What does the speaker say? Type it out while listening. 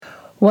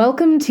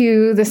Welcome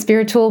to the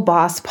Spiritual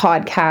Boss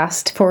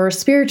podcast for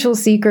spiritual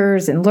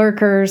seekers and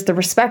lurkers, the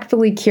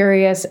respectfully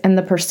curious, and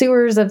the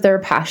pursuers of their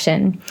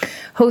passion.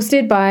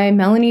 Hosted by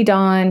Melanie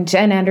Dawn,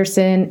 Jen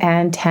Anderson,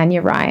 and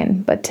Tanya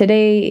Ryan. But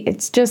today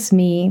it's just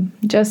me,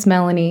 just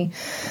Melanie.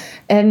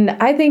 And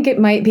I think it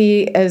might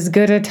be as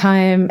good a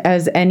time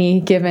as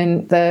any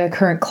given the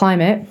current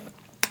climate.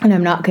 And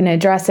I'm not going to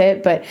address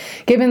it, but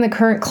given the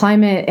current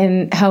climate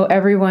and how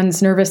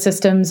everyone's nervous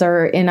systems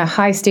are in a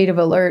high state of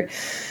alert,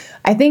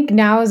 I think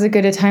now is as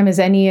good a time as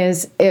any.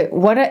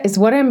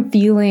 What I'm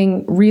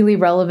feeling really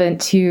relevant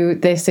to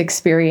this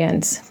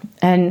experience.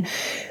 And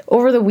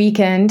over the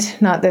weekend,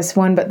 not this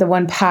one, but the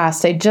one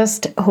past, I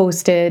just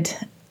hosted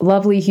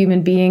lovely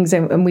human beings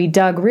and we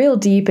dug real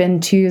deep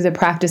into the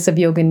practice of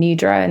Yoga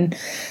Nidra and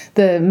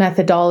the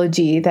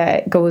methodology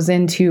that goes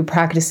into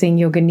practicing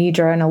Yoga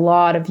Nidra and a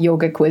lot of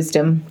yogic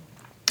wisdom.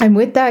 And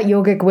with that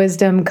yogic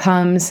wisdom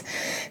comes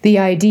the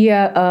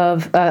idea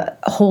of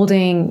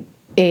holding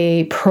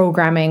a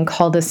programming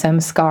called a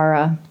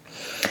samskara.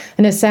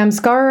 And a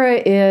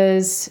samskara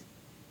is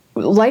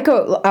like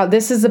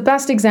this is the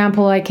best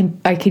example I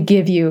could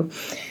give you,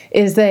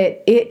 is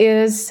that it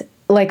is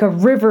like a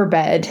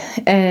riverbed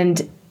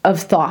and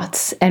of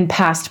thoughts and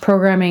past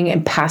programming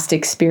and past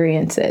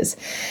experiences.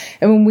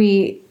 And when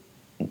we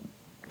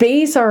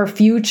base our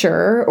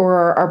future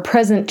or our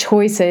present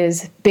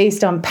choices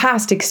based on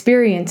past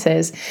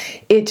experiences,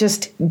 it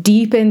just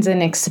deepens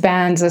and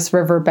expands this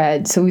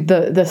riverbed. So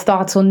the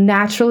thoughts will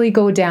naturally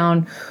go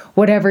down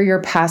whatever your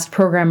past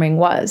programming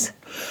was.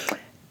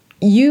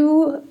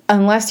 You,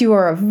 unless you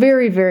are a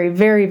very, very,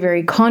 very,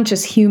 very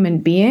conscious human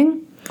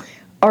being,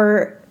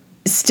 are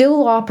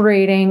still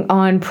operating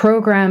on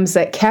programs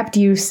that kept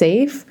you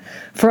safe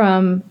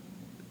from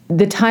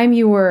the time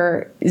you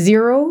were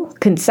zero,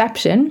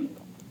 conception,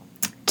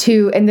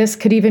 and this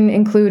could even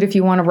include if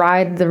you want to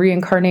ride the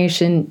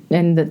reincarnation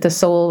and the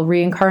soul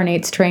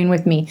reincarnates train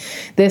with me.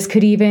 This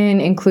could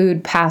even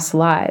include past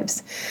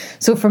lives.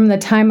 So from the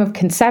time of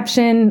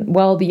conception,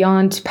 well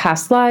beyond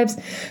past lives,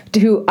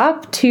 to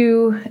up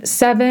to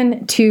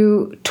 7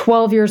 to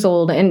 12 years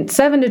old. And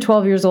 7 to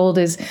 12 years old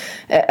is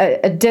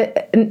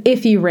an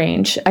iffy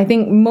range. I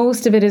think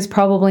most of it is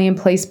probably in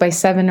place by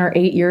 7 or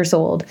 8 years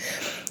old.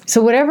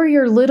 So whatever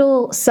your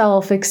little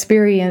self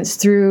experienced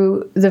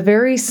through the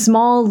very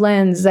small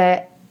lens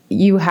that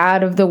you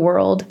had of the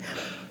world,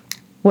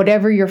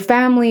 whatever your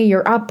family,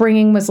 your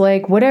upbringing was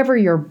like, whatever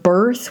your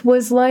birth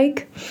was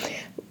like,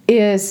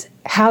 is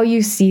how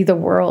you see the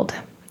world.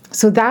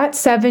 So that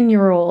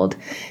 7-year-old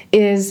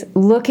is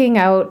looking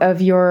out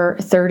of your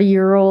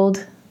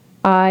 30-year-old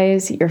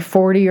eyes, your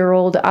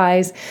 40-year-old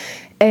eyes,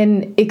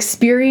 and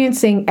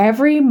experiencing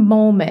every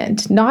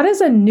moment, not as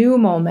a new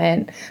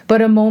moment,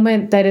 but a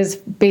moment that is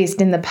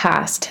based in the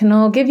past. And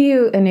I'll give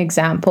you an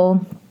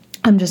example.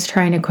 I'm just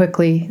trying to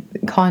quickly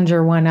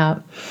conjure one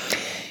up.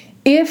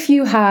 If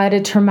you had a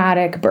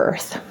traumatic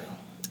birth,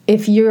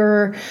 if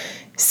your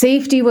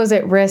safety was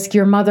at risk,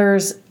 your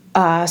mother's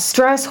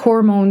stress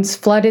hormones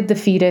flooded the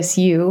fetus,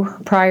 you,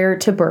 prior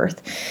to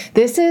birth,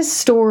 this is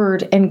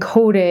stored and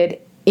coded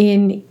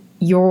in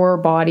your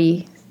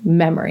body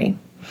memory.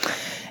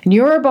 And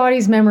your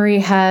body's memory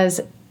has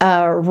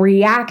a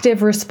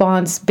reactive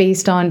response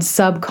based on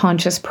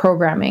subconscious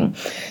programming.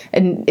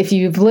 And if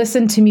you've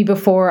listened to me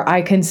before,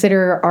 I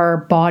consider our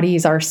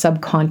bodies our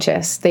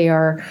subconscious. They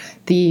are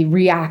the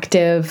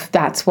reactive.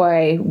 That's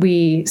why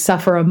we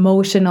suffer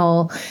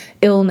emotional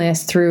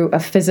illness through a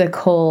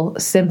physical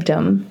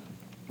symptom.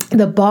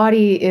 The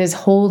body is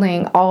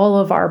holding all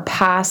of our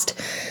past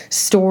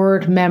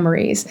stored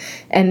memories,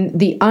 and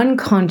the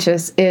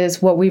unconscious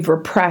is what we've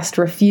repressed,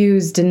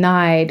 refused,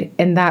 denied,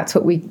 and that's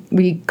what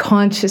we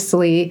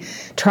consciously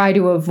try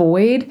to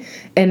avoid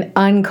and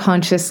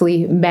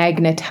unconsciously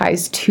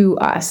magnetize to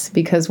us,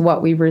 because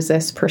what we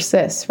resist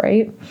persists,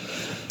 right?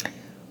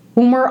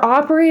 When we're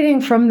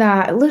operating from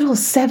that little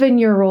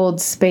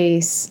 7-year-old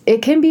space,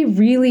 it can be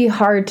really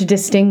hard to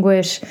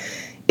distinguish,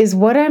 is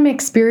what I'm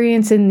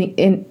experiencing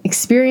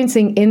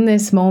in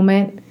this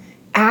moment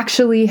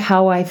actually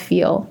how I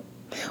feel?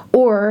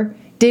 Or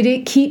did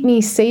it keep me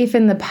safe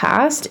in the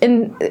past?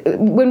 And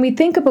when we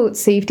think about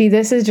safety,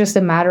 this is just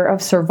a matter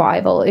of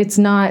survival. It's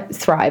not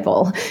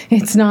thrival.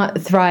 It's not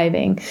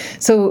thriving.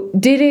 So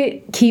did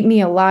it keep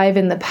me alive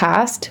in the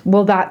past?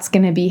 Well, that's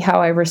going to be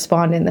how I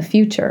respond in the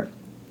future.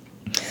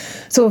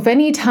 So if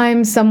any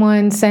time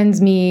someone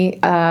sends me,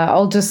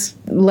 I'll just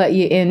let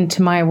you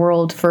into my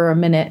world for a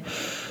minute.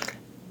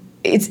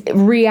 It's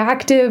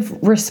reactive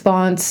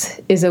response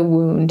is a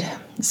wound.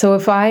 So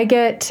if I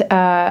get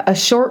a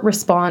short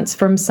response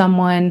from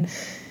someone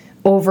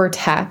over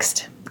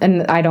text,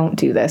 and I don't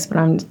do this, but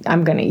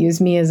I'm going to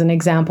use me as an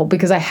example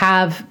because I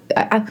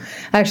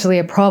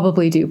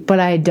probably do,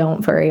 but I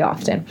don't very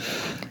often.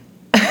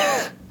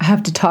 I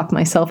have to talk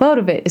myself out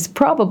of it, is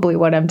probably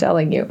what I'm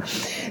telling you.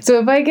 So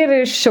if I get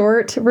a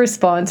short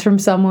response from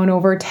someone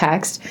over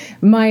text,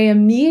 my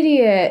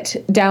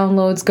immediate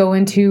downloads go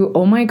into,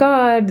 oh my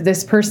God,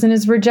 this person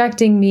is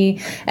rejecting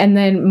me. And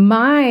then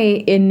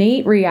my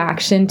innate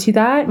reaction to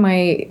that,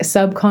 my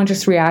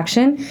subconscious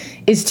reaction,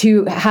 is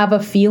to have a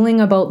feeling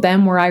about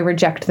them where I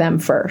reject them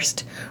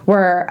first,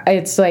 where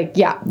it's like,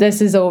 yeah,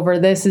 this is over,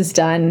 this is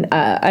done.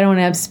 I don't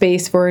have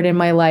space for it in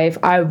my life.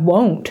 I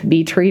won't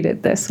be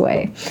treated this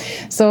way.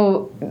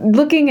 So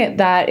looking at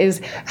that is,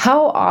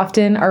 how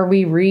often are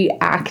we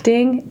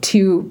reacting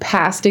to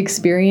past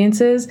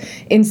experiences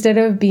instead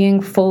of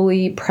being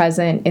fully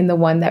present in the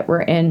one that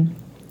we're in?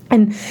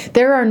 And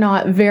there are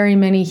not very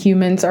many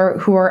humans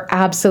who are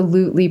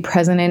absolutely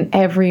present in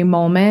every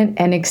moment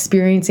and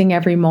experiencing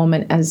every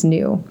moment as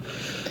new.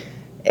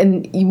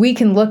 And we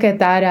can look at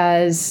that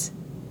as,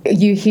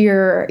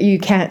 you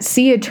can't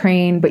see a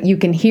train, but you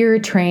can hear a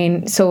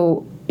train.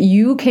 So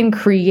you can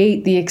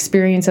create the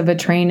experience of a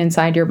train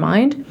inside your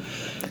mind.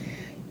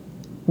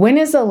 When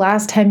is the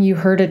last time you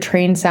heard a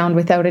train sound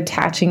without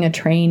attaching a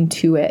train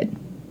to it?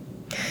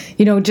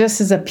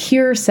 Just as a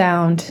pure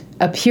sound,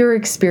 a pure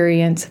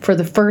experience for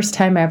the first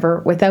time ever,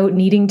 without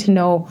needing to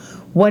know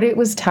what it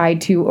was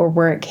tied to or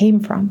where it came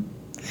from.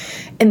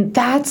 And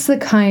that's the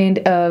kind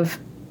of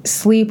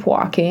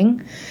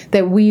sleepwalking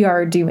that we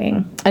are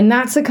doing. And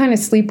that's the kind of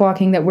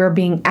sleepwalking that we're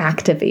being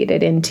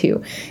activated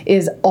into,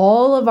 is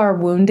all of our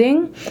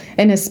wounding.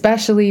 And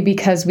especially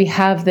because we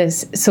have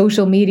this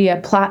social media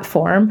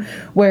platform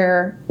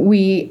where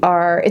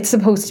it's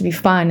supposed to be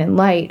fun and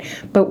light,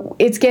 but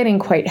it's getting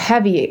quite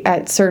heavy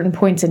at certain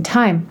points in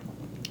time.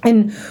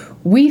 And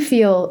we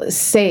feel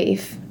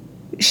safe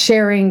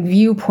sharing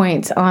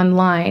viewpoints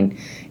online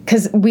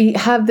because we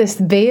have this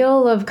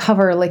veil of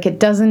cover, like it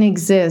doesn't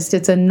exist.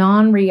 It's a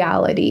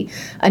non-reality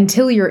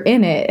until you're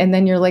in it. And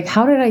then you're like,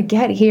 how did I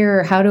get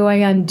here? How do I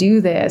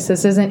undo this?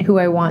 This isn't who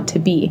I want to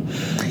be.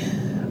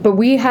 But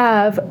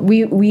I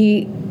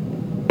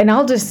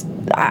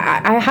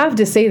have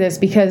to say this,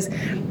 because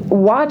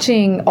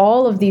watching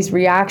all of these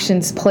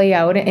reactions play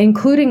out,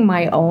 including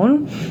my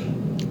own,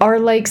 are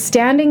like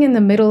standing in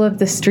the middle of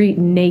the street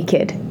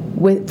naked,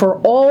 for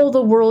all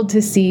the world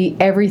to see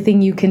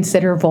everything you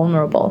consider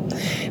vulnerable.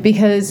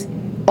 Because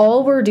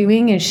all we're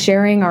doing is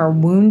sharing our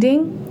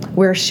wounding,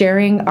 we're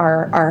sharing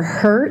our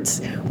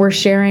hurts, we're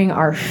sharing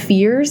our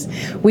fears.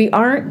 We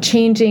aren't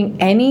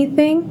changing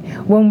anything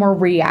when we're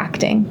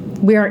reacting.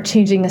 We aren't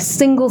changing a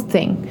single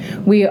thing.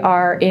 We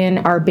are in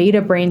our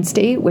beta brain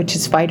state, which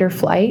is fight or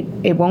flight.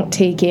 It won't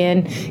take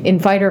in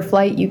fight or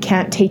flight, you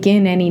can't take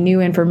in any new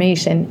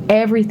information.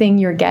 Everything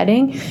you're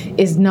getting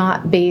is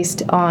not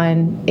based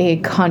on a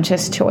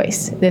conscious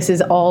choice. This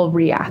is all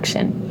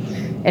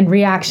reaction. And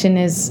reaction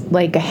is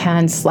like a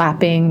hand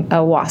slapping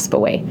a wasp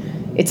away.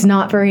 It's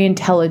not very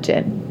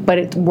intelligent, but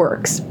it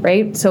works,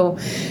 right? So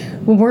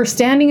when we're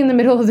standing in the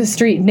middle of the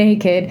street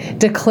naked,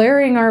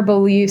 declaring our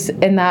beliefs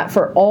and that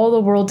for all the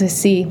world to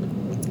see,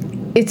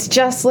 it's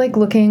just like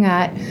looking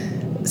at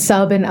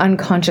sub and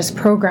unconscious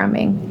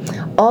programming.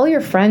 All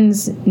your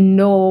friends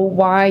know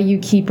why you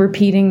keep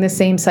repeating the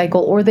same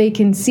cycle, or they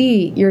can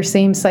see your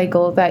same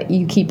cycle that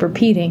you keep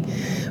repeating,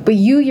 but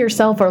you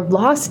yourself are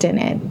lost in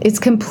it. It's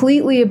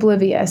completely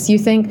oblivious. You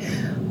think,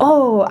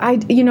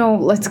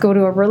 let's go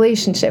to a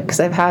relationship, because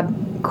I've had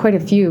quite a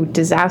few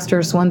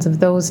disastrous ones of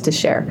those to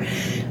share.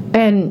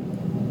 And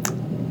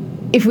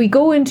if we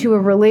go into a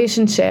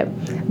relationship,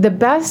 the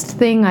best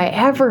thing I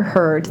ever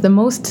heard, the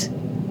most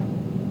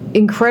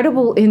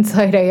incredible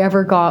insight I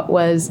ever got,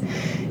 was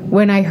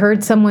when I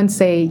heard someone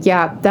say,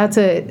 yeah, that's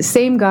a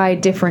same guy,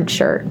 different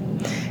shirt.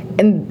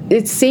 And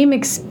it's same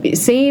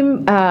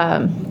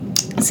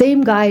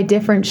guy,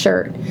 different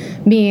shirt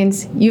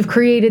means you've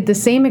created the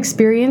same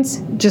experience,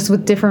 just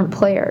with different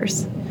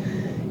players.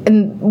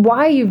 And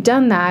why you've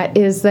done that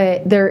is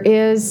that there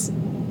is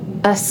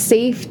a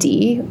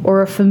safety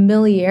or a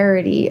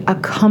familiarity, a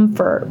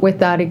comfort with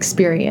that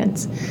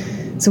experience.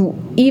 So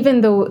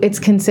even though it's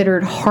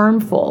considered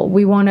harmful,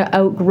 we want to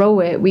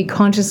outgrow it. We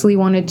consciously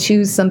want to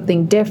choose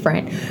something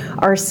different.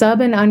 Our sub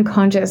and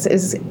unconscious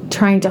is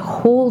trying to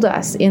hold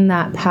us in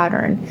that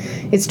pattern.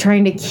 It's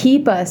trying to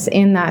keep us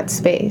in that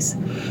space.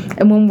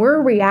 And when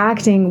we're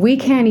reacting, we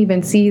can't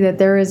even see that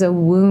there is a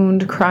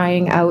wound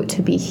crying out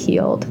to be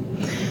healed.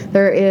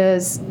 There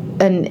is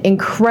an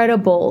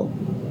incredible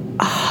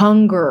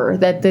hunger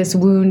that this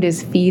wound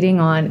is feeding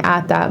on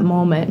at that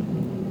moment.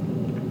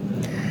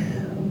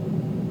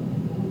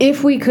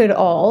 If we could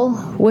all,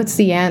 what's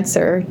the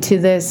answer to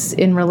this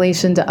in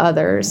relation to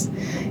others?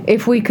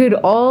 If we could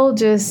all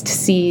just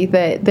see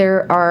that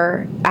there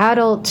are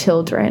adult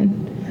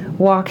children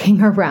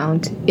walking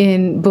around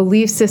in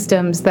belief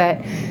systems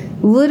that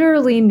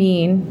literally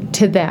mean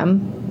to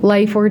them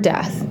life or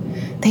death.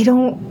 They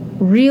don't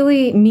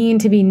really mean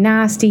to be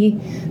nasty.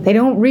 They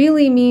don't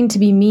really mean to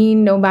be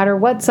mean, no matter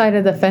what side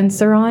of the fence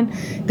they're on.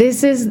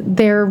 This is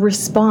their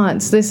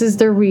response. This is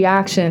their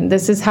reaction.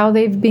 This is how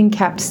they've been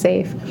kept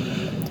safe.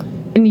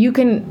 And you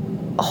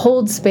can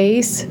hold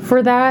space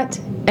for that.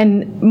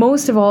 And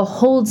most of all,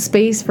 hold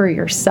space for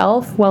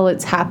yourself while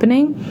it's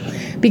happening.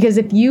 Because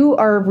if you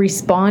are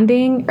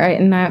responding,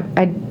 and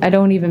I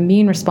don't even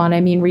mean respond,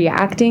 I mean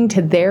reacting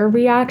to their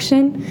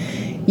reaction,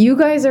 you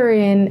guys are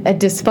in a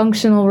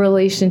dysfunctional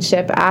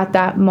relationship at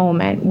that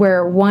moment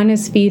where one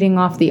is feeding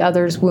off the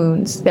other's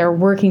wounds. They're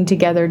working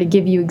together to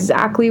give you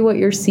exactly what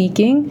you're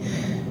seeking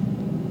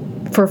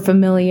for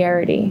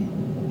familiarity.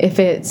 If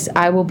it's,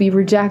 I will be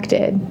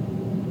rejected,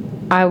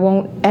 I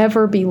won't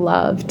ever be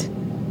loved,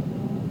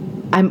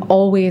 I'm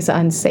always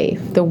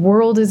unsafe, the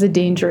world is a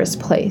dangerous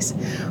place.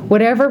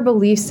 Whatever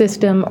belief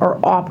system or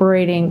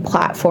operating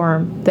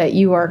platform that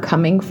you are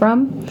coming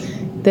from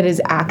that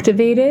is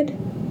activated,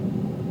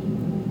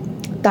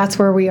 that's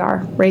where we are,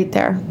 right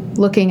there,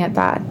 looking at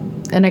that.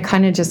 And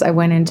I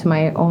went into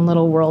my own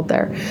little world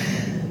there.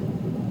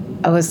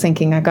 I was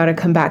thinking, I got to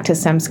come back to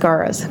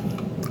samskaras.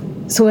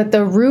 So at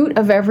the root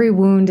of every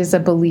wound is a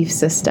belief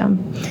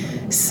system,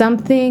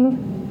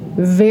 something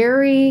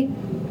very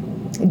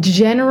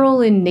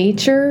general in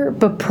nature,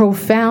 but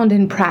profound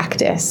in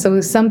practice.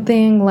 So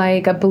something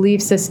like a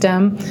belief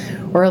system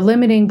or a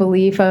limiting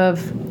belief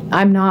of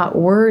I'm not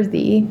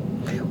worthy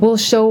will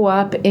show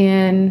up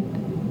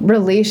in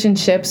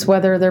relationships,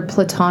 whether they're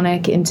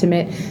platonic,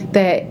 intimate,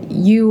 that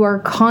you are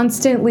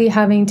constantly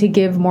having to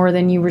give more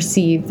than you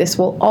receive. This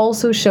will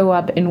also show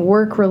up in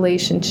work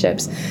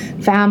relationships,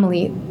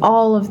 family,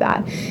 all of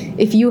that.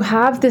 If you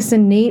have this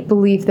innate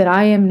belief that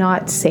I am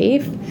not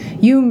safe,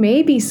 you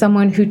may be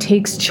someone who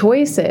takes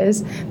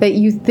choices that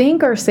you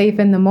think are safe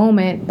in the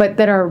moment, but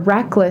that are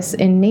reckless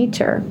in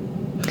nature.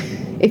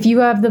 If you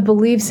have the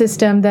belief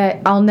system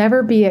that I'll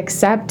never be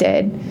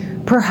accepted,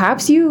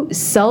 perhaps you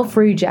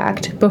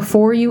self-reject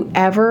before you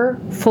ever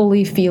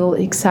fully feel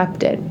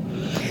accepted.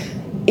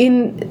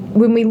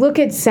 When we look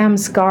at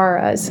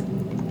samskaras,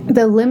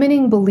 the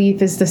limiting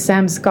belief is the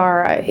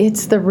samskara.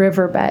 It's the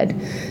riverbed.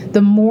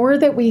 The more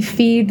that we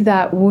feed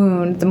that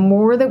wound, the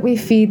more that we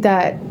feed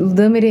that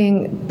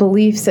limiting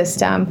belief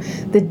system,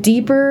 the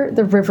deeper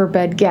the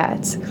riverbed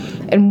gets.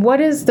 And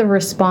what is the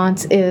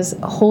response is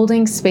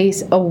holding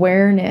space,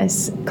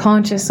 awareness,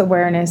 conscious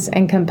awareness,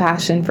 and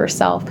compassion for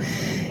self.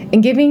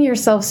 And giving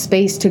yourself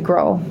space to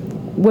grow.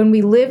 When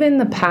we live in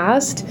the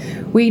past,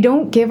 we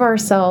don't give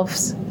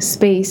ourselves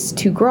space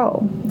to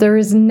grow. There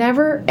is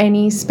never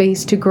any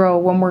space to grow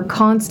when we're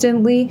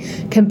constantly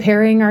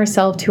comparing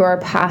ourselves to our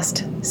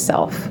past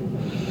self.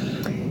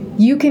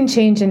 You can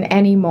change in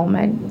any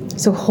moment.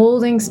 So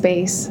holding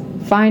space,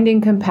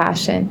 finding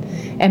compassion,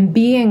 and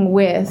being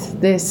with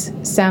this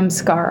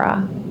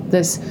samskara,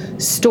 this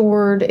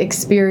stored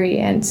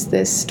experience,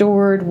 this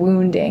stored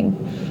wounding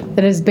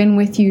that has been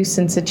with you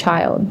since a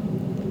child.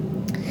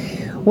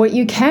 What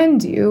you can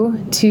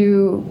do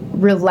to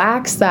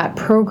relax that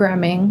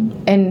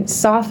programming and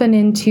soften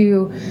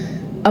into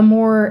a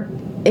more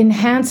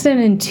enhanced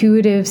and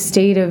intuitive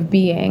state of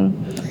being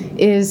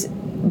is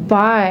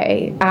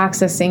by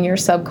accessing your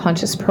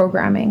subconscious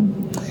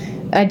programming.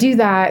 I do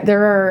that.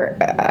 There are,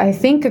 I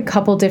think, a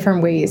couple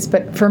different ways,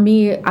 but for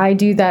me, I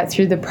do that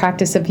through the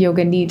practice of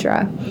Yoga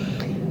Nidra.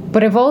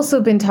 But I've also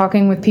been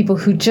talking with people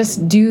who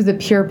just do the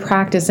pure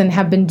practice and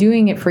have been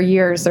doing it for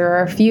years. There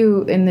are a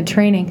few in the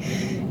training,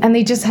 and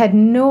they just had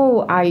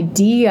no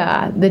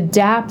idea the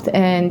depth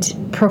and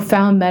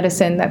profound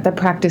medicine that the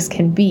practice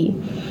can be.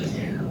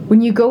 When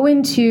you go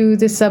into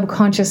the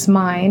subconscious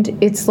mind,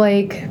 it's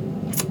like,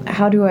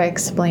 how do I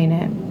explain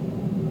it?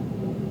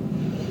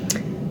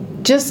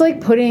 Just like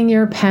putting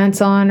your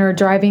pants on or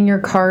driving your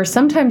car.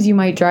 Sometimes you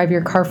might drive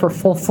your car for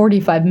full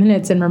 45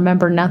 minutes and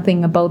remember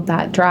nothing about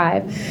that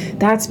drive.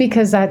 That's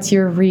because that's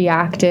your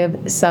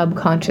reactive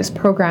subconscious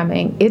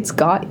programming. It's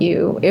got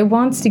you. It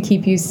wants to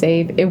keep you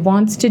safe. It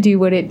wants to do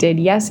what it did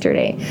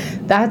yesterday.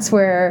 That's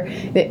where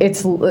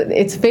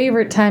its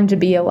favorite time to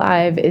be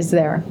alive is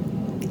there.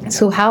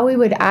 So how we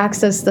would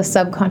access the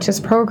subconscious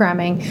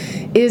programming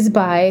is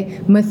by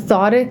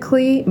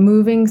methodically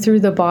moving through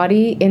the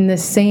body in the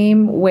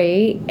same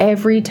way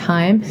every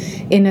time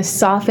in a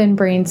softened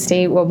brain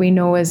state, what we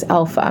know as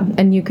alpha.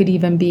 And you could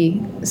even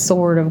be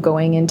sort of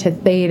going into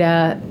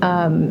theta,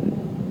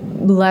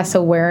 less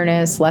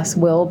awareness, less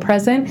will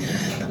present.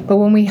 But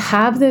when we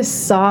have this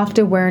soft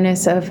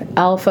awareness of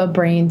alpha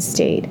brain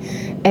state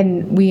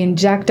and we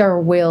inject our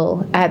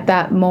will at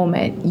that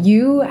moment,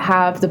 you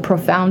have the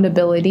profound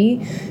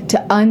ability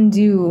to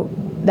undo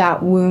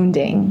that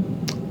wounding.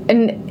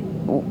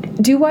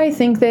 And do I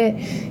think that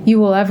you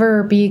will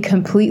ever be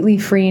completely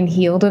free and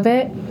healed of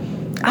it?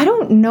 I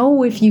don't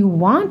know if you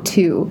want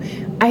to.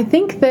 I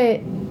think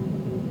that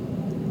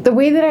the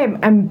way that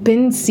I've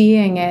been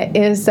seeing it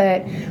is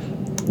that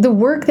the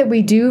work that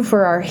we do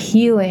for our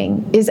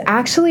healing is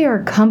actually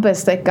our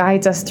compass that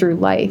guides us through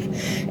life.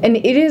 And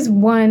it is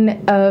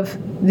one of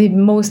the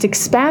most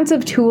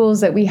expansive tools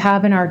that we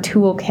have in our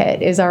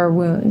toolkit is our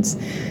wounds.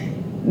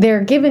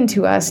 They're given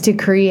to us to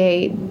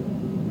create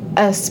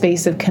a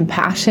space of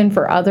compassion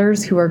for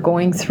others who are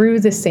going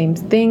through the same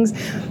things.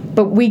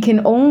 But we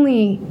can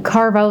only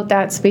carve out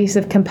that space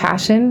of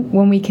compassion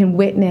when we can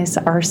witness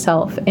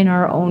ourselves in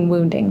our own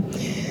wounding.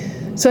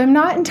 So I'm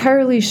not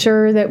entirely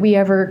sure that we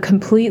ever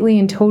completely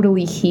and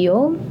totally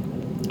heal,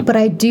 but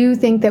I do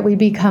think that we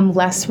become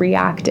less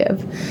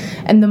reactive.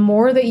 And the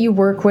more that you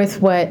work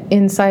with what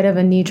inside of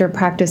a Nidra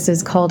practice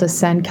is called a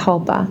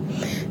Sankalpa,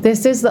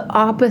 this is the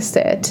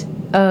opposite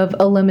of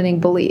a limiting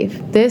belief.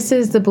 This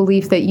is the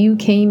belief that you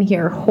came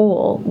here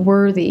whole,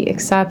 worthy,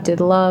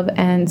 accepted, loved,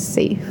 and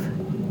safe.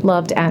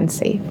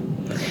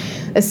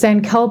 A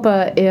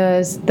Sankalpa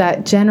is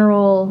that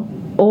general,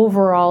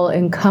 overall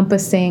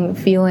encompassing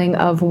feeling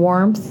of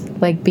warmth,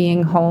 like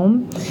being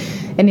home.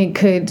 And it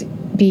could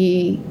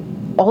be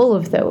all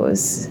of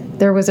those.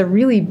 There was a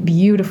really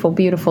beautiful,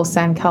 beautiful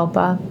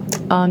Sankalpa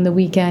on the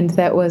weekend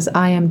that was,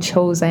 I am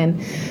chosen.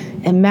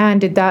 And man,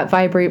 did that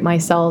vibrate my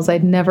cells.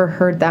 I'd never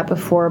heard that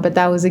before, but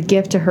that was a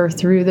gift to her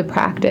through the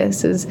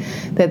practice, is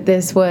that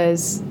this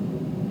was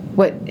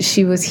what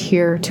she was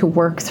here to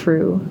work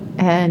through.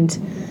 And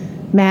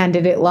man,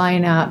 did it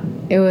line up.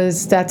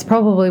 That's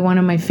probably one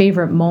of my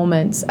favorite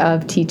moments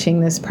of teaching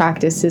this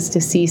practice, is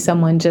to see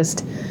someone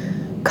just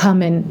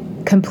come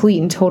in complete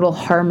and total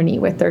harmony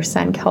with their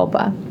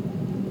Sankalpa.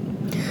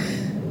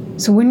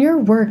 So when you're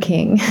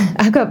working,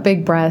 I've got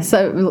big breaths.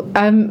 I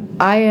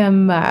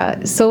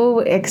am so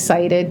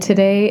excited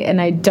today,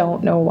 and I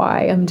don't know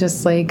why. I'm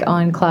just like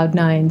on cloud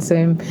nine. So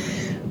I'm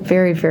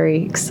very,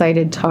 very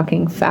excited,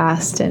 talking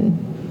fast,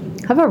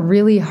 and have a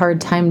really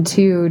hard time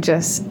too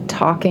just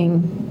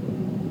talking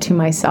to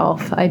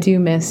myself. I do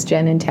miss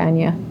Jen and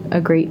Tanya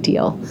a great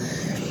deal.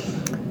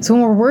 So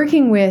when we're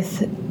working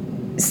with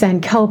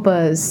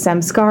Sankalpas,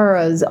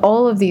 samskaras,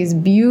 all of these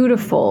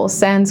beautiful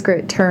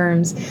Sanskrit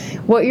terms,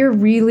 what you're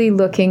really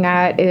looking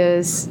at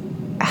is,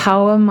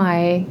 how am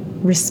I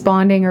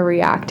responding or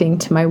reacting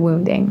to my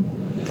wounding?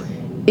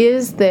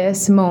 Is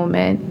this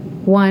moment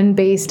one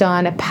based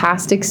on a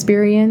past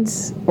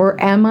experience,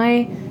 or am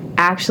I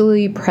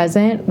actually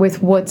present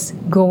with what's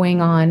going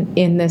on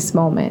in this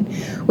moment,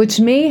 which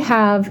may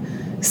have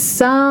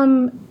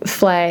some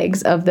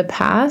flags of the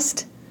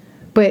past?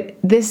 But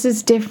this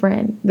is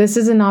different. This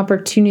is an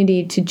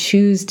opportunity to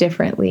choose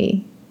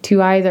differently,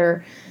 to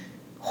either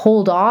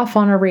hold off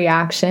on a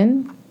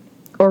reaction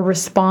or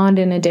respond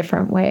in a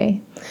different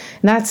way.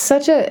 And that's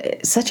such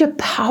a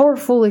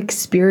powerful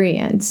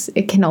experience.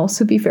 It can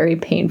also be very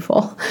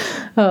painful.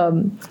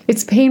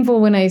 It's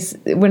painful when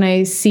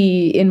I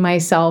see in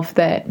myself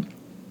that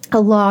a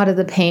lot of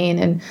the pain,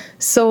 and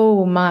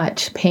so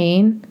much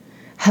pain,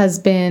 has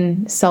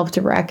been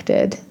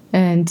self-directed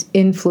and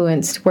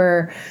influenced,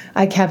 where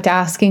I kept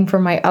asking for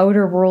my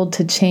outer world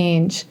to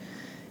change,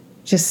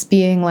 just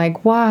being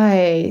like,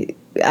 why?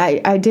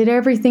 I did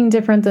everything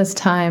different this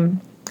time,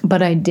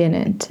 but I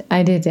didn't.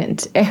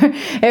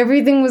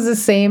 Everything was the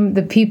same.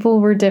 The people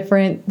were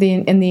different.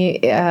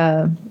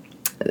 The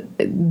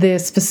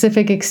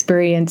specific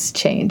experience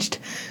changed,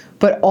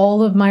 but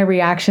all of my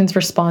reactions,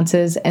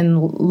 responses,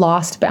 and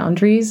lost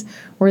boundaries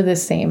were the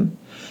same.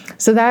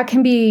 So that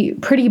can be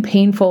pretty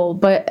painful,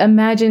 but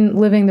imagine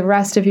living the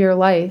rest of your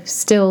life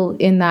still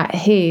in that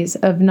haze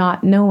of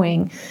not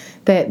knowing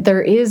that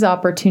there is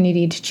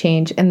opportunity to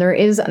change, and there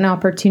is an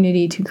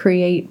opportunity to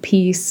create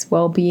peace,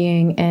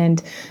 well-being,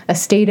 and a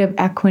state of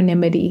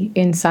equanimity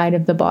inside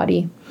of the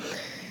body.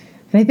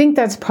 And I think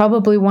that's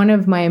probably one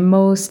of my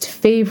most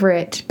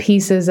favorite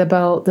pieces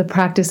about the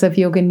practice of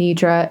Yoga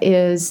Nidra,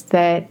 is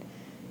that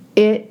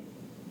it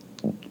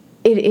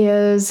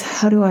is,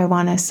 how do I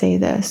want to say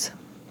this?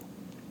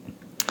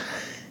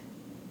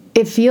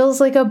 It feels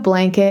like a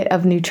blanket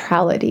of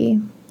neutrality,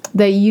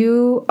 that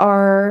you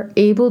are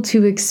able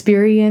to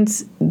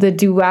experience the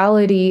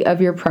duality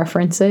of your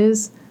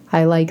preferences.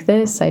 I like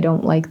this, I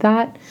don't like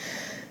that,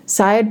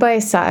 side by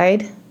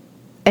side,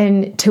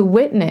 and to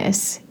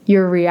witness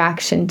your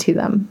reaction to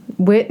them,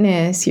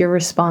 witness your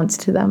response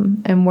to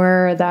them, and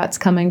where that's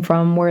coming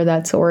from, where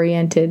that's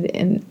oriented,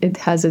 and it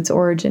has its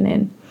origin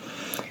in.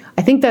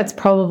 I think that's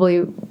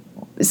probably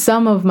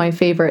some of my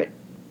favorite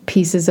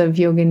pieces of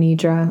Yoga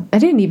Nidra. I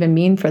didn't even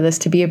mean for this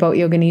to be about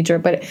Yoga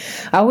Nidra, but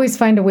I always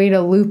find a way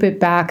to loop it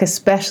back,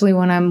 especially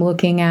when I'm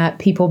looking at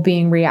people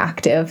being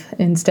reactive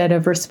instead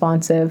of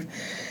responsive.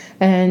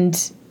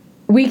 And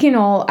we can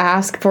all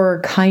ask for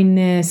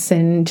kindness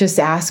and just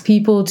ask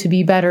people to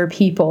be better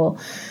people.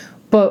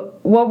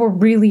 But what we're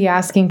really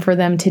asking for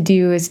them to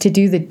do is to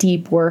do the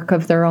deep work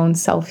of their own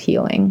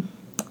self-healing.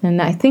 And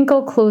I think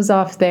I'll close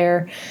off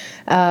there.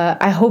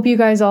 I hope you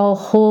guys all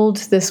hold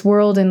this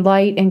world in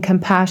light and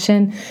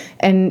compassion,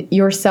 and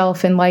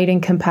yourself in light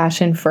and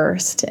compassion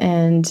first.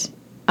 And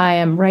I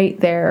am right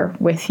there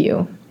with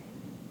you.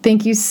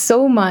 Thank you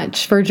so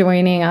much for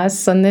joining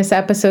us on this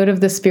episode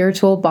of The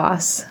Spiritual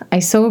Boss. I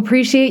so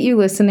appreciate you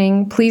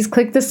listening. Please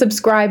click the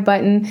subscribe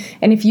button.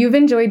 And if you've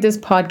enjoyed this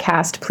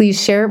podcast,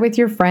 please share it with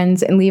your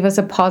friends and leave us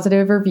a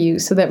positive review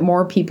so that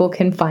more people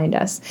can find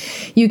us.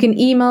 You can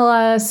email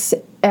us,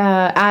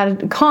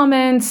 add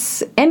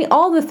comments,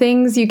 all the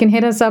things. You can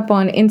hit us up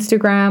on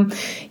Instagram.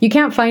 You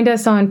can't find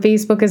us on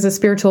Facebook as a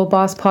Spiritual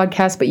Boss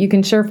Podcast, but you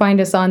can sure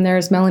find us on there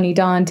as Melanie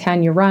Dawn,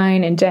 Tanya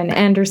Ryan, and Jen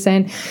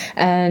Anderson.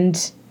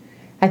 And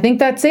I think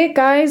that's it,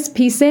 guys.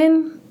 Peace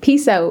in,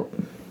 peace out.